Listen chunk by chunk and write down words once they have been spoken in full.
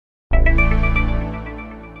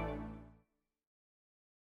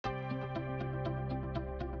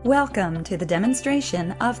Welcome to the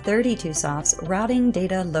demonstration of 32Soft's Routing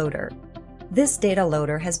Data Loader. This data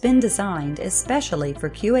loader has been designed especially for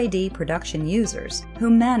QAD production users who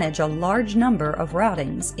manage a large number of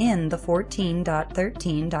routings in the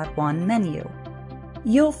 14.13.1 menu.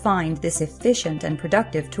 You'll find this efficient and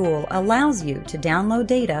productive tool allows you to download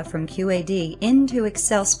data from QAD into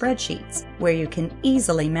Excel spreadsheets where you can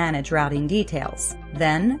easily manage routing details.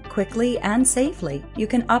 Then, quickly and safely, you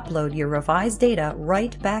can upload your revised data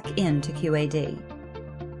right back into QAD.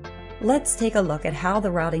 Let's take a look at how the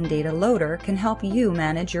Routing Data Loader can help you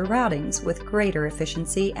manage your routings with greater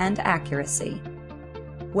efficiency and accuracy.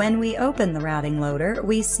 When we open the Routing Loader,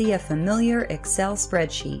 we see a familiar Excel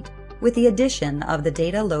spreadsheet with the addition of the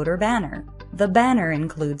Data Loader banner. The banner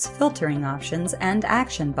includes filtering options and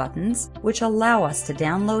action buttons, which allow us to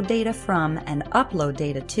download data from and upload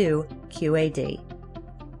data to QAD.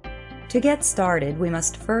 To get started, we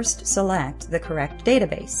must first select the correct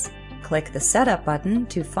database. Click the Setup button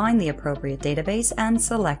to find the appropriate database and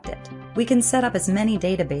select it. We can set up as many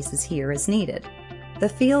databases here as needed. The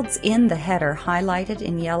fields in the header highlighted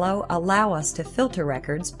in yellow allow us to filter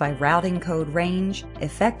records by routing code range,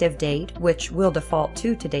 effective date, which will default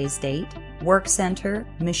to today's date, work center,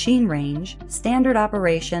 machine range, standard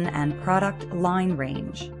operation, and product line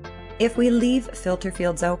range. If we leave filter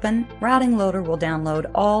fields open, Routing Loader will download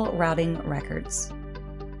all routing records.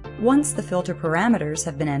 Once the filter parameters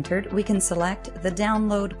have been entered, we can select the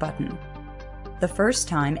Download button. The first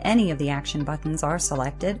time any of the action buttons are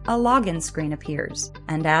selected, a login screen appears,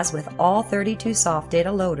 and as with all 32Soft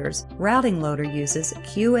data loaders, Routing Loader uses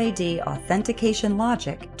QAD authentication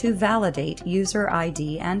logic to validate user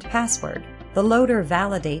ID and password. The loader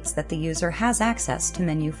validates that the user has access to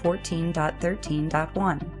menu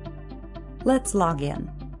 14.13.1. Let's log in.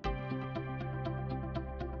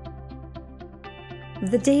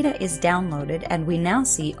 The data is downloaded and we now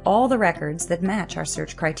see all the records that match our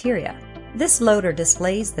search criteria. This loader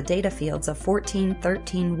displays the data fields of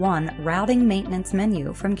 14.13.1 Routing Maintenance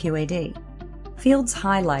menu from QAD. Fields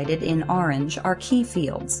highlighted in orange are key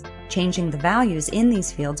fields. Changing the values in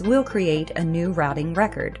these fields will create a new routing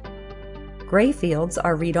record. Gray fields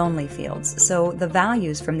are read-only fields, so the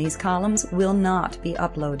values from these columns will not be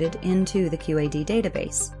uploaded into the QAD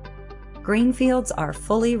database. Green fields are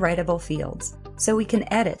fully writable fields, so we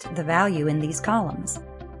can edit the value in these columns.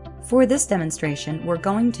 For this demonstration, we're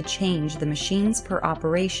going to change the machines per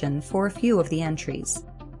operation for a few of the entries.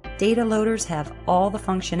 Data loaders have all the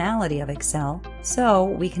functionality of Excel, so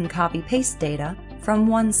we can copy-paste data from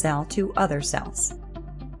one cell to other cells.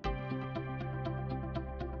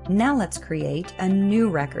 Now let's create a new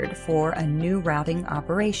record for a new routing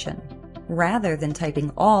operation. Rather than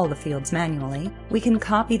typing all the fields manually, we can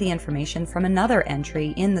copy the information from another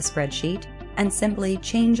entry in the spreadsheet and simply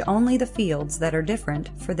change only the fields that are different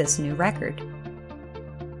for this new record.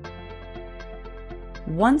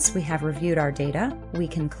 Once we have reviewed our data, we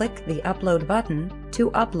can click the Upload button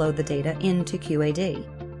to upload the data into QAD.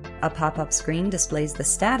 A pop-up screen displays the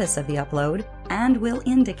status of the upload and will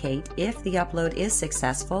indicate if the upload is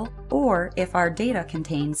successful or if our data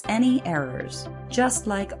contains any errors. Just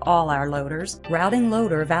like all our loaders, Routing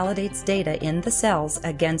Loader validates data in the cells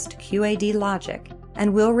against QAD logic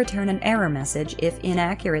and will return an error message if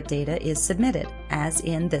inaccurate data is submitted, as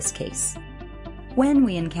in this case. When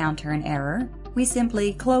we encounter an error, we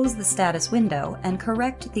simply close the status window and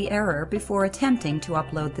correct the error before attempting to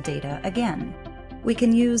upload the data again. We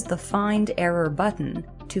can use the Find Error button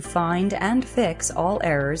to find and fix all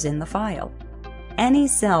errors in the file. Any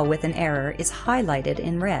cell with an error is highlighted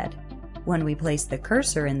in red. When we place the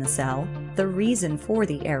cursor in the cell, the reason for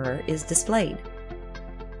the error is displayed.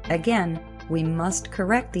 Again, we must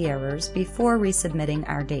correct the errors before resubmitting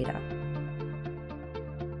our data.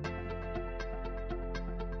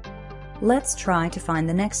 Let's try to find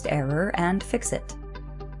the next error and fix it.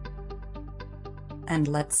 And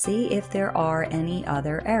let's see if there are any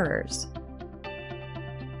other errors.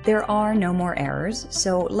 There are no more errors,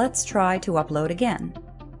 so let's try to upload again.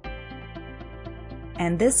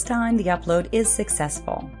 And this time the upload is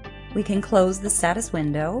successful. We can close the status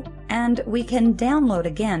window, and we can download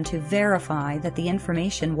again to verify that the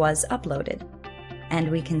information was uploaded. And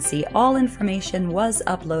we can see all information was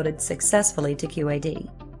uploaded successfully to QAD.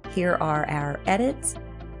 Here are our edits,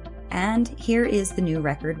 and here is the new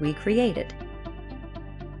record we created.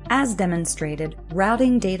 As demonstrated,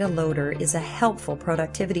 Routing Data Loader is a helpful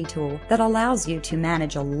productivity tool that allows you to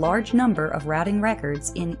manage a large number of routing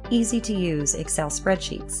records in easy-to-use Excel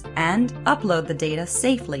spreadsheets and upload the data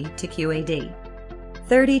safely to QAD.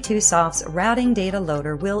 32Soft's routing data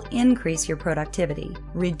loader will increase your productivity,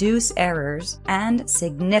 reduce errors, and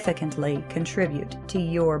significantly contribute to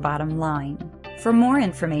your bottom line. For more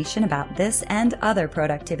information about this and other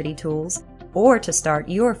productivity tools, or to start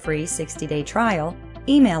your free 60-day trial,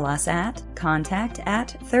 email us at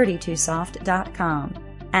contact@32soft.com.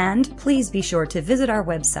 And please be sure to visit our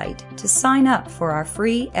website to sign up for our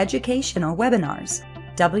free educational webinars,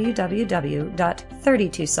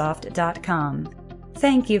 www.32soft.com.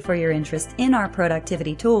 Thank you for your interest in our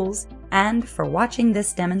productivity tools and for watching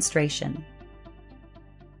this demonstration.